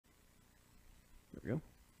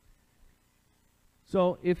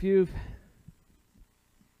So if you've,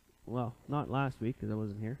 well, not last week because I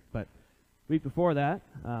wasn't here, but week before that,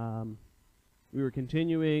 we were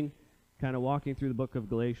continuing kind of walking through the book of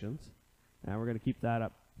Galatians, and we're going to keep that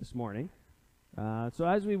up this morning. So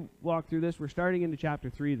as we walk through this, we're starting into chapter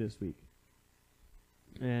 3 this week.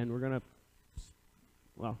 And we're going to,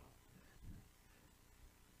 well,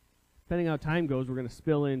 depending on how time goes, we're going to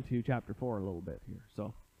spill into chapter 4 a little bit here.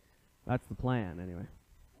 So that's the plan anyway.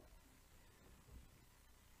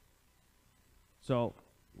 So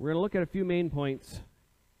we're going to look at a few main points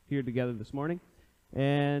here together this morning.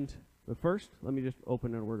 But first, let me just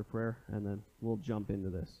open in a word of prayer, and then we'll jump into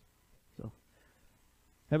this. So,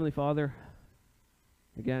 Heavenly Father,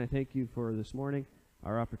 again, I thank you for this morning,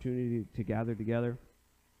 our opportunity to gather together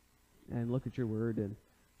and look at your word, and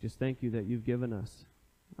just thank you that you've given us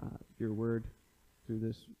your word through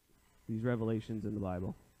these revelations in the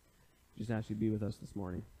Bible. Just ask you to be with us this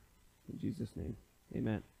morning. In Jesus' name,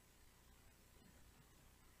 amen.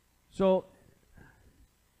 So,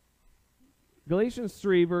 Galatians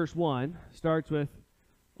 3 verse 1 starts with,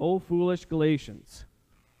 "O foolish Galatians."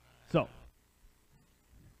 So,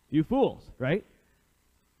 you fools, right?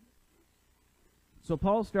 So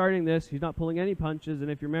Paul's starting this, he's not pulling any punches, and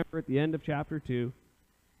if you remember at the end of chapter 2,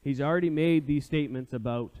 he's already made these statements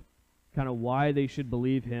about kind of why they should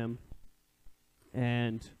believe him,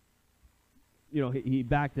 and he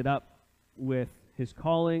backed it up with his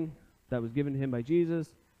calling that was given to him by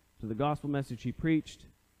Jesus, to the gospel message he preached,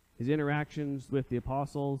 his interactions with the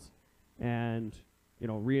apostles, and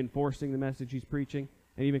reinforcing the message he's preaching,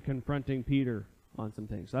 and even confronting Peter on some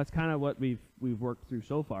things. So that's kind of what we've worked through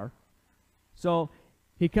so far. So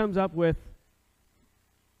he comes up with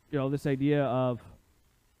this idea of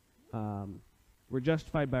we're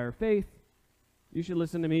justified by our faith. You should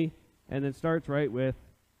listen to me, and then starts right with,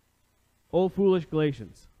 "O foolish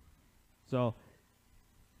Galatians." So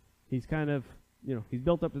he's kind of he's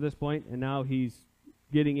built up to this point, and now he's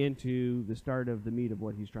getting into the start of the meat of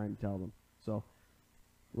what he's trying to tell them. So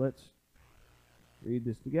let's read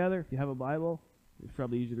this together. If you have a Bible, it's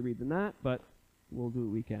probably easier to read than that, but we'll do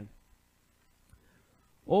what we can.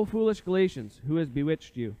 "O foolish Galatians, who has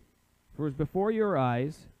bewitched you? For it was before your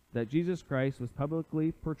eyes that Jesus Christ was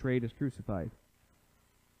publicly portrayed as crucified.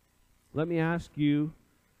 Let me ask you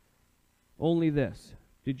only this: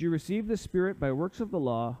 did you receive the Spirit by works of the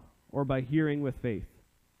law, or by hearing with faith?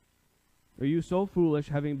 Are you so foolish,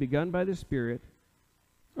 having begun by the Spirit,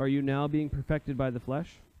 are you now being perfected by the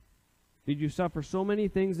flesh? Did you suffer so many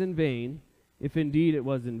things in vain, if indeed it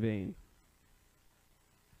was in vain?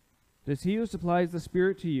 Does he who supplies the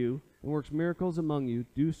Spirit to you and works miracles among you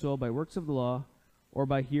do so by works of the law, or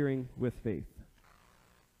by hearing with faith?"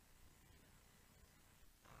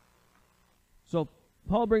 So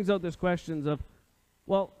Paul brings out this questions of,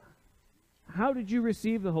 well, how did you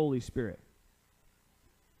receive the Holy Spirit?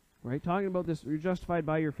 Right? Talking about this, you're justified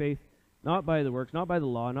by your faith, not by the works, not by the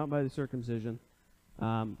law, not by the circumcision.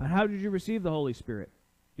 But how did you receive the Holy Spirit?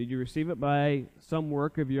 Did you receive it by some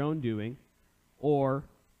work of your own doing, or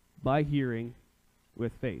by hearing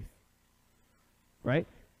with faith? Right?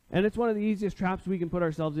 And it's one of the easiest traps we can put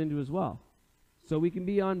ourselves into as well. So we can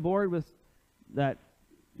be on board with that,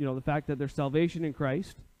 the fact that there's salvation in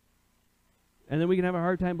Christ, and then we can have a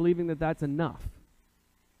hard time believing that that's enough.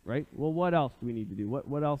 Right? Well, what else do we need to do?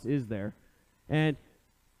 What else is there? And,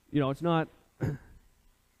 it's not,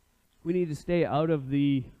 we need to stay out of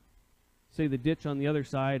the ditch on the other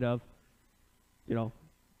side of,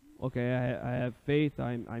 okay, I have faith,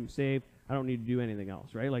 I'm saved, I don't need to do anything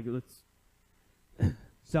else, right? Like,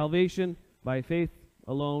 salvation by faith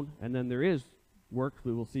alone, and then there is works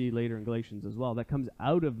we will see later in Galatians as well that comes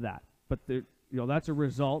out of that. But that's a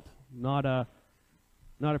result, not a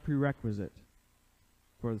prerequisite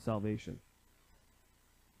for the salvation.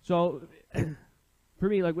 So for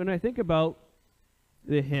me, like when I think about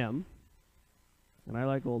the hymn, and I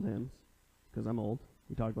like old hymns because I'm old.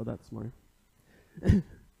 We talked about that this morning.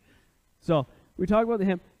 So we talk about the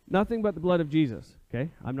hymn, "Nothing But the Blood of Jesus."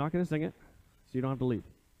 Okay, I'm not going to sing it, so you don't have to leave.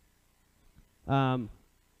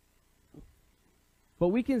 But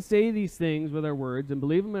we can say these things with our words and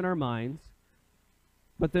believe them in our minds,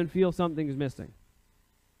 but then feel something's missing.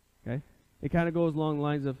 Okay, it kind of goes along the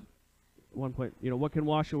lines of, at one point, what can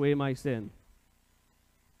wash away my sin?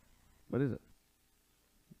 What is it?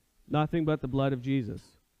 Nothing but the blood of Jesus.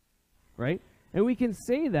 Right? And we can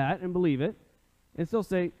say that and believe it, and still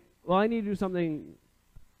say, well, I need to do something,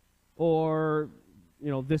 or,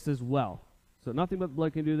 this as well. So nothing but the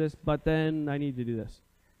blood can do this, but then I need to do this.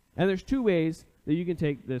 And there's two ways that you can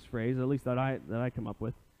take this phrase, at least that I come up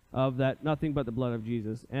with, of that nothing but the blood of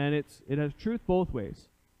Jesus. And it has truth both ways.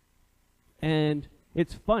 And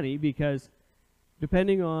it's funny because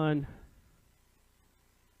depending on,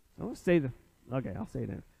 I'll say the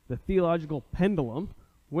theological pendulum,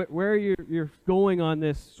 where you're going on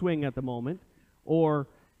this swing at the moment, or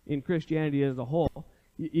in Christianity as a whole,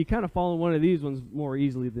 you kind of fall in one of these ones more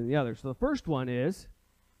easily than the other. So the first one is,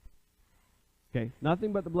 okay,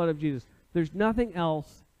 nothing but the blood of Jesus. There's nothing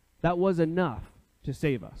else that was enough to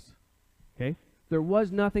save us. Okay? There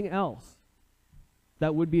was nothing else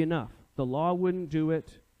that would be enough. The law wouldn't do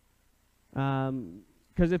it.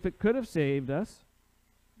 Because if it could have saved us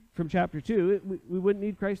from chapter 2, we wouldn't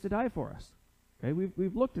need Christ to die for us. Okay?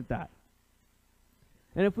 We've looked at that.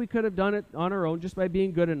 And if we could have done it on our own just by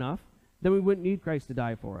being good enough, then we wouldn't need Christ to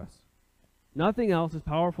die for us. Nothing else is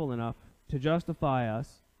powerful enough to justify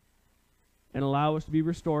us and allow us to be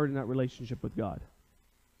restored in that relationship with God.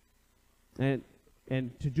 And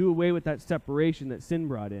to do away with that separation that sin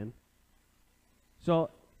brought in. So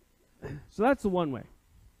that's the one way.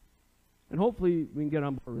 And hopefully we can get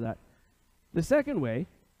on board with that. The second way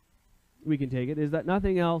we can take it is that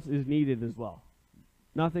nothing else is needed as well.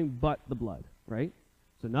 Nothing but the blood, right?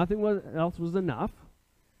 So nothing else was enough,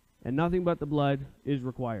 and nothing but the blood is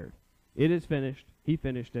required. It is finished. He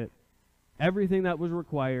finished it. Everything that was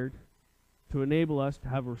required to enable us to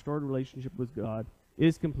have a restored relationship with God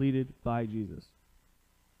is completed by Jesus.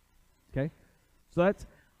 Okay? So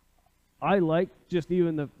I like just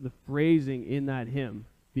even the phrasing in that hymn,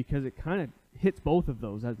 because it kind of hits both of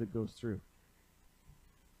those as it goes through.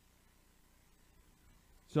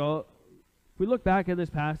 So if we look back at this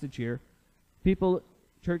passage here,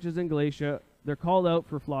 churches in Galatia, they're called out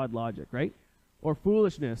for flawed logic, right? Or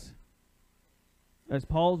foolishness. As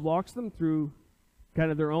Paul walks them through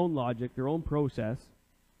kind of their own logic, their own process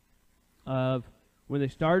of when they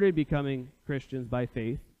started becoming Christians by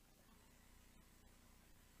faith,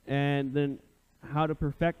 and then how to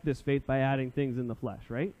perfect this faith by adding things in the flesh,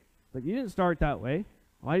 right? Like, you didn't start that way.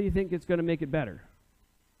 Why do you think it's going to make it better?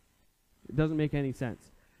 It doesn't make any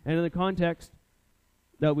sense. And in the context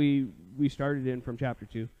that we started in from chapter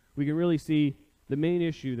 2, we can really see the main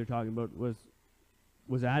issue they're talking about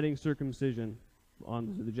was adding circumcision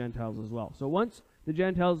on the Gentiles as well. So once the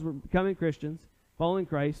Gentiles were becoming Christians, following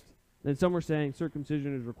Christ, then some were saying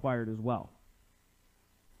circumcision is required as well.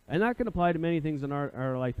 And that can apply to many things in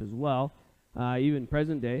our life as well, even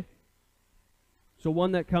present day. So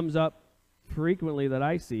one that comes up frequently that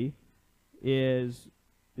I see is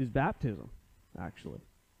baptism, actually,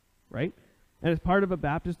 right? And as part of a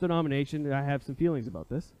Baptist denomination, I have some feelings about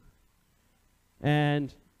this.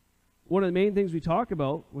 And one of the main things we talk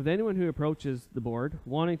about with anyone who approaches the board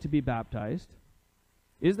wanting to be baptized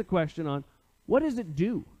is the question on, what does it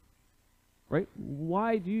do? Right?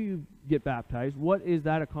 Why do you get baptized? What is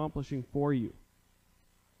that accomplishing for you?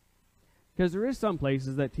 Because there is some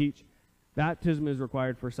places that teach baptism is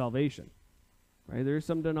required for salvation. Right? There are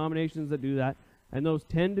some denominations that do that, and those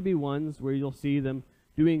tend to be ones where you'll see them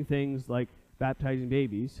doing things like baptizing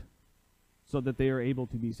babies so that they are able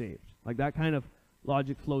to be saved. Like, that kind of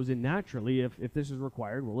logic flows in naturally. If this is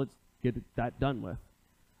required, well, let's get that done with.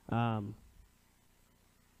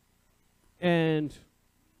 And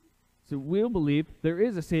so we'll believe there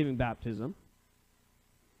is a saving baptism,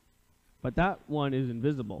 but that one is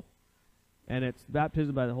invisible. And it's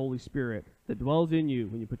baptism by the Holy Spirit that dwells in you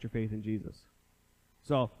when you put your faith in Jesus.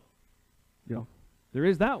 So, there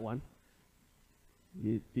is that one.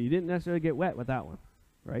 You didn't necessarily get wet with that one,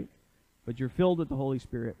 right? But you're filled with the Holy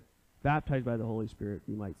Spirit, baptized by the Holy Spirit,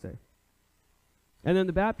 you might say. And then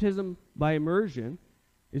the baptism by immersion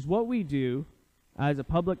is what we do as a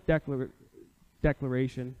public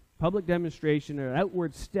declaration, public demonstration, or an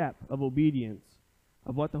outward step of obedience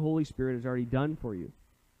of what the Holy Spirit has already done for you.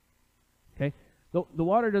 Okay? The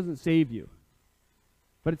water doesn't save you,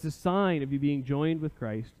 but it's a sign of you being joined with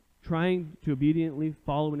Christ, trying to obediently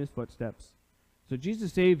follow in his footsteps. So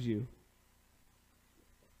Jesus saves you,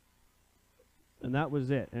 and that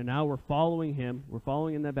was it. And now we're following him. We're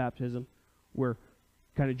following in that baptism. We're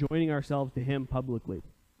kind of joining ourselves to him publicly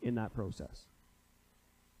in that process.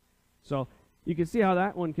 So you can see how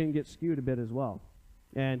that one can get skewed a bit as well.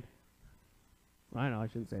 And I know I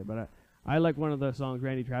shouldn't say it, but I like one of the songs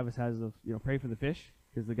Randy Travis has of, Pray for the Fish,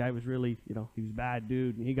 because the guy was really, he was a bad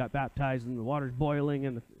dude, and he got baptized, and the water's boiling,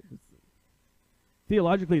 and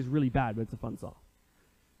theologically it's really bad, but it's a fun song.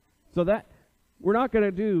 So that, we're not going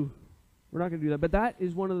to do that, but that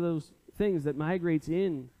is one of those things that migrates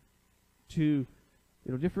in to,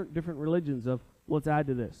 different religions of, let's add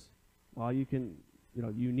to this. Well, you can,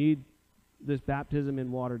 you need this baptism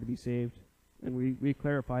in water to be saved, and we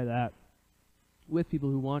clarify that with people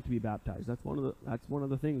who want to be baptized. That's one of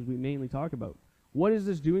the things we mainly talk about. What is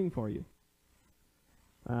this doing for you?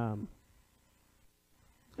 And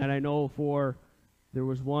I know there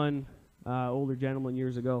was one older gentleman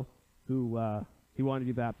years ago who he wanted to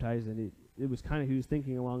be baptized, and it was kind of, he was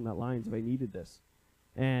thinking along that lines if I needed this.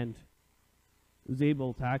 And was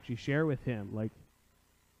able to actually share with him, like,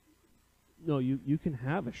 no, you can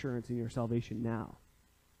have assurance in your salvation now,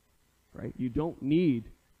 right? You don't need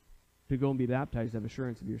to go and be baptized to have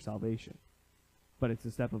assurance of your salvation, but it's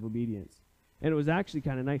a step of obedience. And it was actually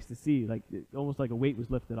kind of nice to see, like, almost like a weight was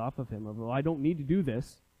lifted off of him of, well, I don't need to do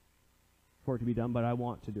this for it to be done, but I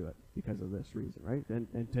want to do it because of this reason, right?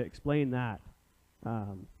 And to explain that, I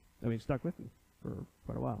mean, it stuck with me for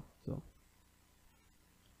quite a while.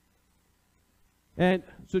 And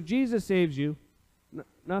so Jesus saves you,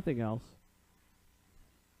 nothing else.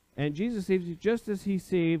 And Jesus saves you just as he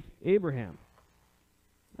saved Abraham.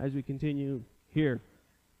 As we continue here,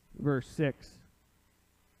 verse 6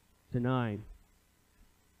 to 9.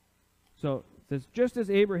 So it says, just as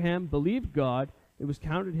Abraham believed God, it was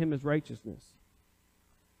counted him as righteousness.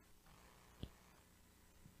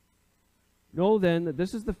 Know then that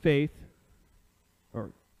this is the faith,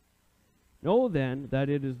 or know then that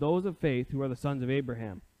it is those of faith who are the sons of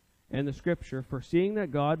Abraham. And the scripture, foreseeing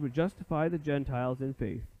that God would justify the Gentiles in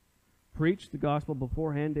faith, preached the gospel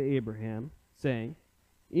beforehand to Abraham, saying,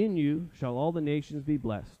 in you shall all the nations be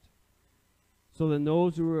blessed. So then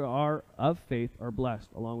those who are of faith are blessed,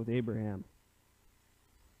 along with Abraham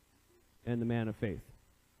and the man of faith.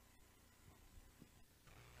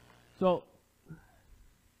 So,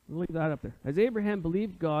 we'll leave that up there. As Abraham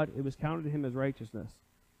believed God, it was counted to him as righteousness.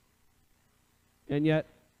 And yet,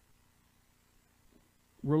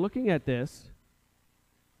 we're looking at this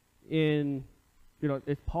in,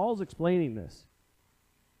 if Paul's explaining this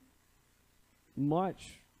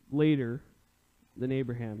much later than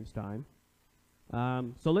Abraham's time.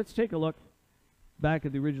 So let's take a look back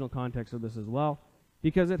at the original context of this as well,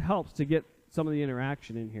 because it helps to get some of the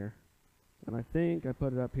interaction in here. And I think I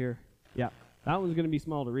put it up here. Yeah, that one's going to be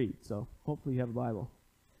small to read, so hopefully you have a Bible.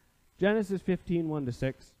 Genesis 15,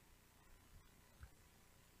 1-6.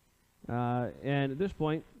 And at this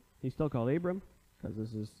point, he's still called Abram, because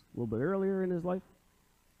this is a little bit earlier in his life.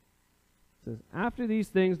 It says, after these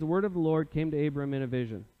things, the word of the Lord came to Abram in a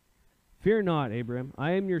vision. Fear not, Abram,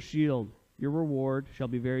 I am your shield. Your reward shall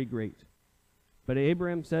be very great. But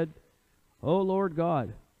Abram said, O Lord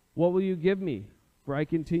God, what will you give me? For I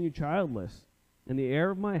continue childless, and the heir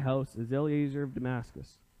of my house is Eliezer of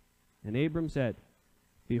Damascus. And Abram said,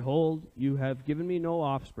 behold, you have given me no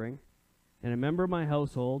offspring, and a member of my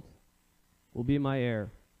household will be my heir.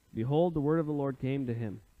 Behold, the word of the Lord came to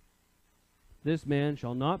him. This man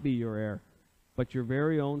shall not be your heir, but your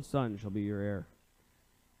very own son shall be your heir.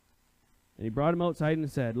 And he brought him outside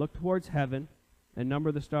and said, look towards heaven and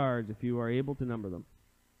number the stars, if you are able to number them.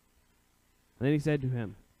 And then he said to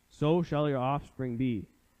him, so shall your offspring be.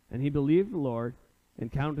 And he believed the Lord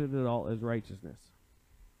and counted it all as righteousness.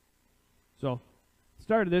 So,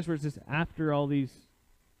 start of this verse is after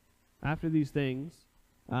these things.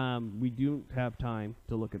 We don't have time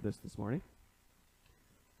to look at this morning.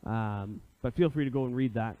 But feel free to go and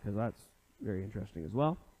read that, because that's very interesting as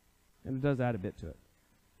well. And it does add a bit to it.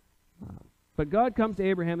 But God comes to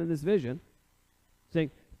Abraham in this vision,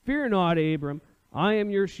 saying, fear not, Abram, I am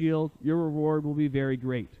your shield, your reward will be very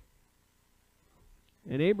great.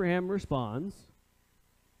 And Abraham responds,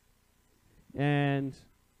 and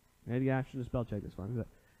Eddie Ashton to spell check this for me.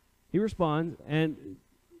 He responds, and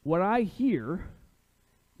what I hear,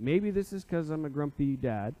 maybe this is because I'm a grumpy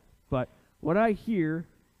dad, but what I hear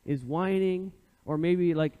is whining, or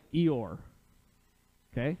maybe like Eeyore.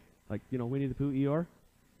 Okay? Like, Winnie the Pooh, Eeyore.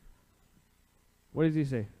 What does he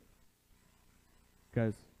say?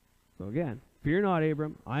 So again, fear not,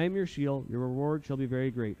 Abram, I am your shield, your reward shall be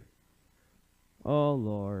very great. Oh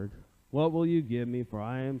Lord, what will you give me, for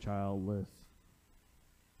I am childless?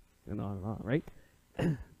 And on, right?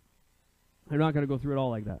 I'm not going to go through it all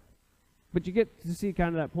like that. But you get to see kind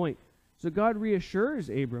of that point. So God reassures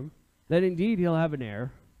Abram that indeed he'll have an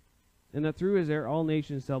heir, and that through his heir all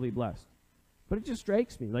nations shall be blessed. But it just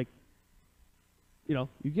strikes me, like, you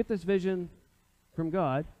get this vision from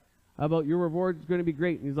God about your reward is going to be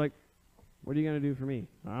great. And he's like, what are you going to do for me?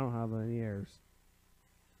 I don't have any heirs.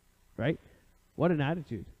 Right? What an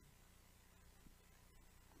attitude.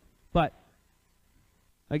 But,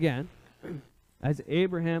 again, as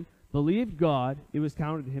Abraham believed God, it was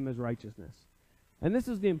counted to him as righteousness. And this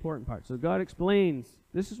is the important part. So God explains,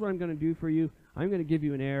 this is what I'm going to do for you. I'm going to give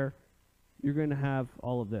you an heir. You're going to have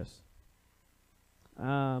all of this.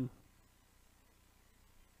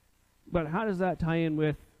 But how does that tie in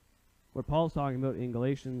with what Paul's talking about in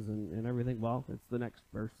Galatians and everything? Well, it's the next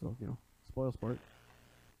verse, so, spoil sport.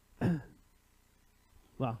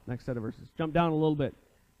 well, next set of verses. Jump down a little bit.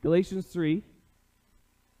 Galatians 3,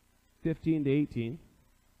 15 to 18.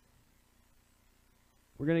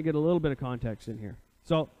 We're going to get a little bit of context in here.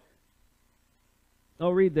 So,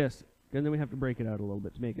 I'll read this, and then we have to break it out a little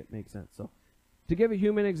bit to make it make sense. So, to give you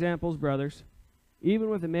human examples, brothers, even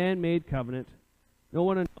with a man-made covenant, no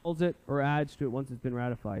one annuls it or adds to it once it's been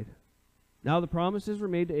ratified. Now the promises were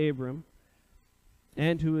made to Abram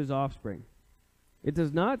and to his offspring. It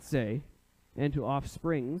does not say, and to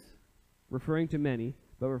offsprings, referring to many,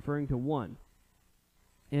 but referring to one,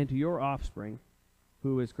 and to your offspring,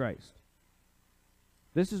 who is Christ.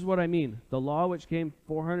 This is what I mean. The law which came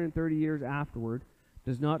 430 years afterward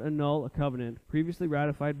does not annul a covenant previously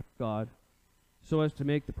ratified by God so as to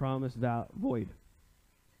make the promise void.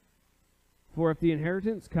 For if the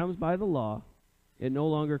inheritance comes by the law, it no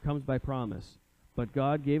longer comes by promise, but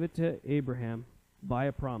God gave it to Abraham by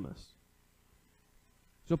a promise.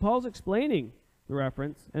 So Paul's explaining the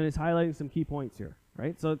reference and is highlighting some key points here,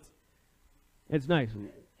 right? So it's nice.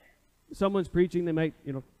 Someone's preaching, they might,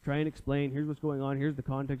 try and explain, here's what's going on, here's the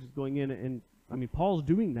context that's going in, and Paul's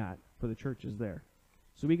doing that for the churches there.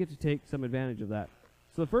 So we get to take some advantage of that.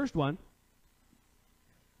 So the first one,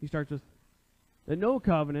 he starts with, that no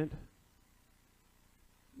covenant,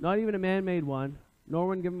 not even a man-made one, nor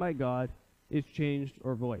one given by God, is changed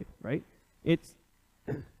or void, right? It's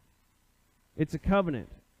a covenant.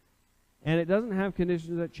 And it doesn't have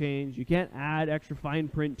conditions that change. You can't add extra fine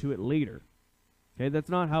print to it later. Okay, that's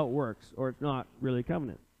not how it works, or it's not really a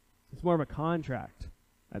covenant. It's more of a contract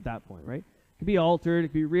at that point, right? It can be altered, it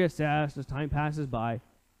can be reassessed as time passes by.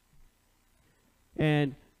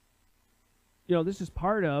 And, this is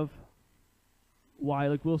part of why,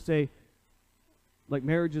 we'll say,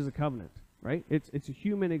 marriage is a covenant, right? It's a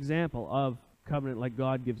human example of covenant like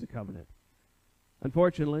God gives a covenant.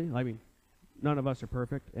 Unfortunately, none of us are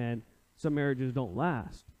perfect, and some marriages don't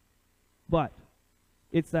last. But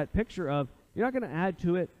it's that picture of, you're not going to add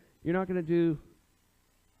to it. You're not going to do,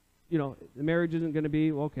 the marriage isn't going to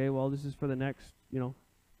be, okay, well, this is for the next,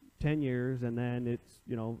 10 years, and then it's,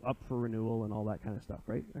 up for renewal and all that kind of stuff,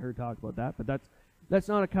 right? I heard talk about that, but that's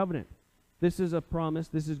not a covenant. This is a promise.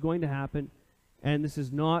 This is going to happen, and this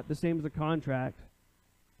is not the same as a contract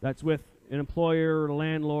that's with an employer or a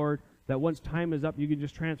landlord that once time is up, you can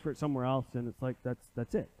just transfer it somewhere else, and it's like,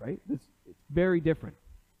 that's it, right? It's very different.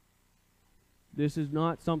 This is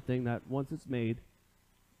not something that once it's made,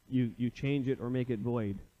 you change it or make it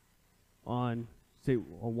void on, say,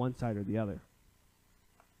 on one side or the other.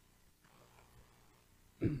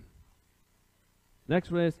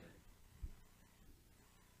 Next one is,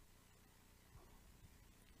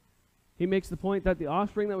 he makes the point that the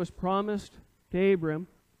offspring that was promised to Abram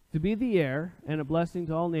to be the heir and a blessing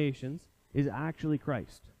to all nations is actually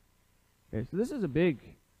Christ. Okay, so this is a big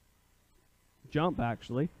jump,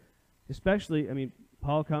 actually. Especially,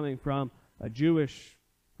 Paul coming from a Jewish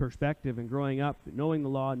perspective and growing up, knowing the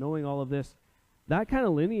law, knowing all of this, that kind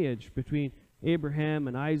of lineage between Abraham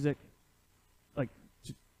and Isaac,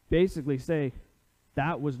 to basically say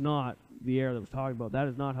that was not the heir that was talking about. That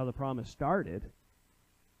is not how the promise started,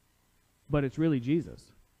 but it's really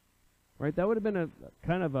Jesus, right? That would have been a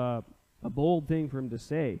kind of a bold thing for him to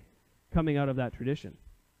say coming out of that tradition.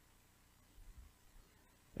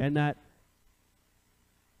 And that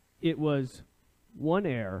it was one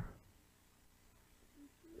heir,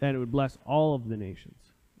 and it would bless all of the nations,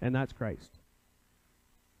 and that's Christ.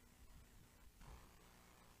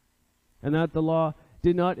 And that the law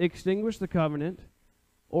did not extinguish the covenant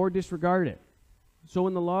or disregard it. So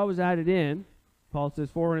when the law was added in, Paul says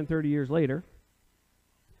 430 years later,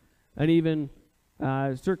 and even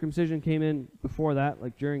circumcision came in before that,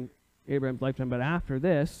 during Abraham's lifetime, but after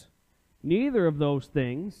this, neither of those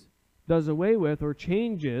things does away with or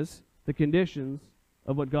changes the conditions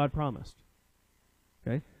of what God promised.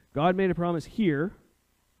 Okay? God made a promise here.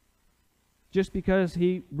 Just because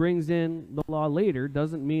he brings in the law later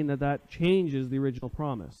doesn't mean that changes the original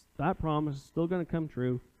promise. That promise is still going to come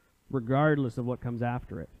true regardless of what comes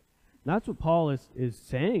after it. And that's what Paul is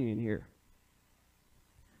saying in here.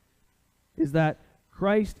 Is that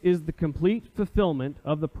Christ is the complete fulfillment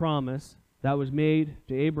of the promise that was made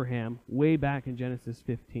to Abraham way back in Genesis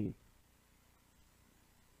 15.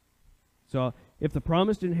 So if the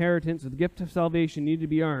promised inheritance or the gift of salvation needed to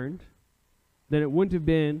be earned, then it wouldn't have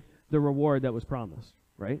been the reward that was promised,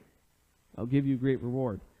 right? I'll give you great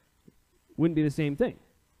reward. Wouldn't be the same thing.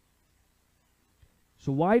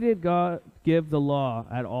 So why did God give the law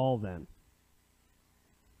at all then?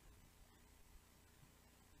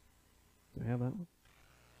 Do I have that one?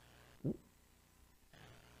 Nope.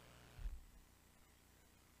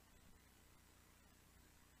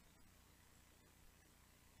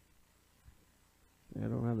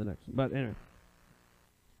 next one. But anyway.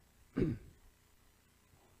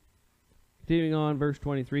 Continuing on, verse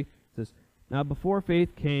 23 says, "Now before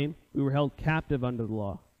faith came, we were held captive under the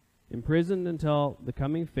law, imprisoned until the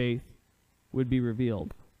coming faith would be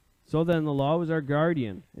revealed. So then the law was our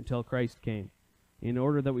guardian until Christ came, in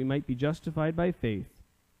order that we might be justified by faith.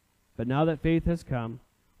 But now that faith has come,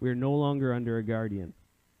 we are no longer under a guardian.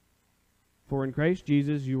 For in Christ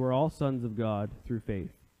Jesus you are all sons of God through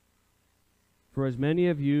faith. For as many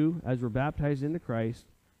of you as were baptized into Christ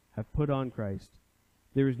have put on Christ.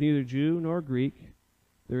 There is neither Jew nor Greek,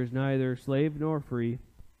 there is neither slave nor free,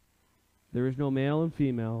 there is no male and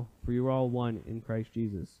female, for you are all one in Christ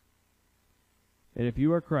Jesus. And if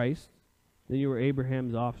you are Christ, then you are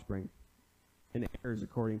Abraham's offspring, and heirs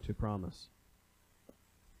according to promise."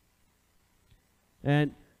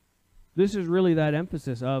 And this is really that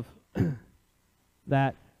emphasis of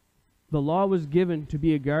that the law was given to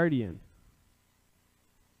be a guardian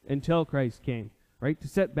until Christ came, right? To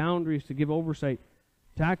set boundaries, to give oversight,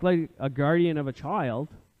 to act like a guardian of a child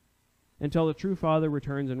until the true Father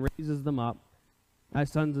returns and raises them up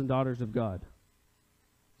as sons and daughters of God.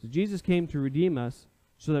 So Jesus came to redeem us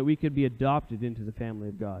so that we could be adopted into the family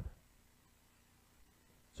of God.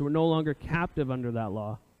 So we're no longer captive under that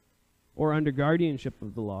law or under guardianship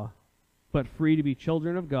of the law, but free to be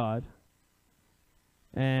children of God.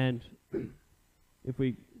 And if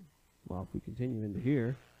we continue into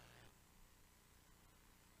here,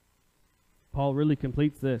 Paul really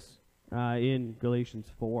completes this in Galatians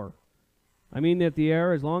 4. "I mean that the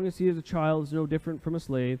heir, as long as he is a child, is no different from a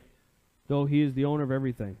slave, though he is the owner of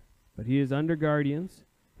everything. But he is under guardians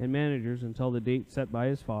and managers until the date set by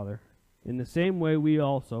his father. In the same way we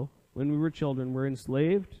also, when we were children, were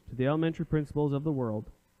enslaved to the elementary principles of the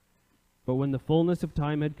world. But when the fullness of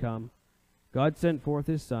time had come, God sent forth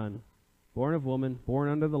his Son, born of woman, born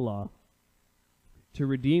under the law, to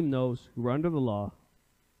redeem those who were under the law,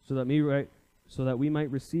 so that we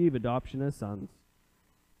might receive adoption as sons.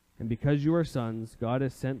 And because you are sons, God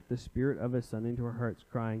has sent the Spirit of his Son into our hearts,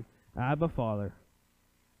 crying, 'Abba, Father,'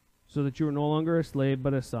 so that you are no longer a slave,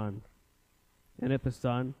 but a son. And if a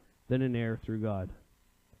son, then an heir through God."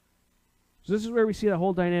 So this is where we see that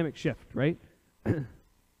whole dynamic shift, right?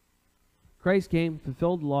 Christ came,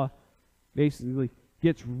 fulfilled the law, basically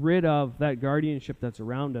gets rid of that guardianship that's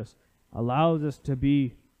around us, allows us to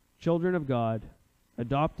be children of God,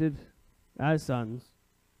 adopted as sons,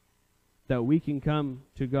 that we can come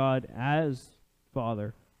to God as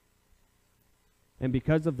Father. And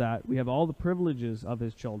because of that, we have all the privileges of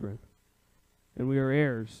his children, and we are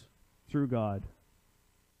heirs through God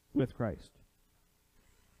with Christ.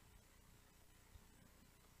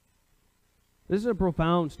 This is a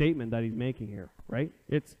profound statement that he's making here, right?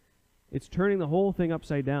 It's turning the whole thing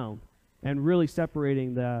upside down and really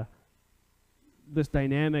separating this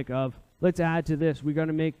dynamic of, let's add to this. We're going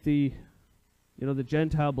to make the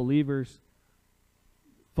Gentile believers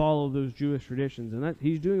follow those Jewish traditions. And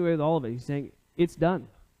he's doing away with all of it. He's saying, it's done.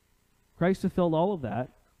 Christ fulfilled all of that.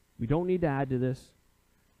 We don't need to add to this.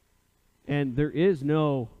 And there is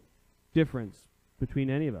no difference between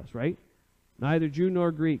any of us, right? Neither Jew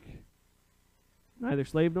nor Greek, neither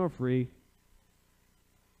slave nor free,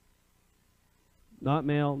 not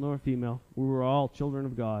male nor female. We were all children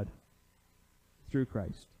of God through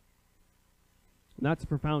Christ. And that's a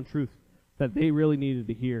profound truth that they really needed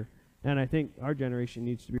to hear. And I think our generation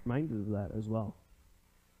needs to be reminded of that as well.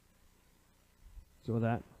 So with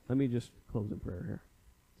that, let me just close in prayer here.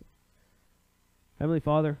 Heavenly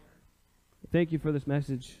Father, thank you for this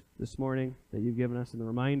message this morning that you've given us, and the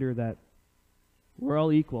reminder that we're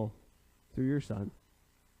all equal through your Son.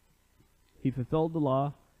 He fulfilled the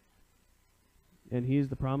law, and he is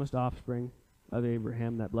the promised offspring of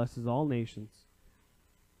Abraham that blesses all nations,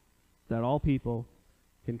 that all people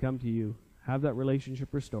can come to you, have that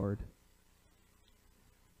relationship restored.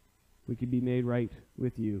 We can be made right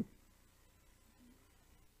with you.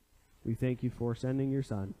 We thank you for sending your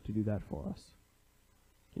Son to do that for us.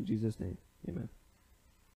 In Jesus' name, amen.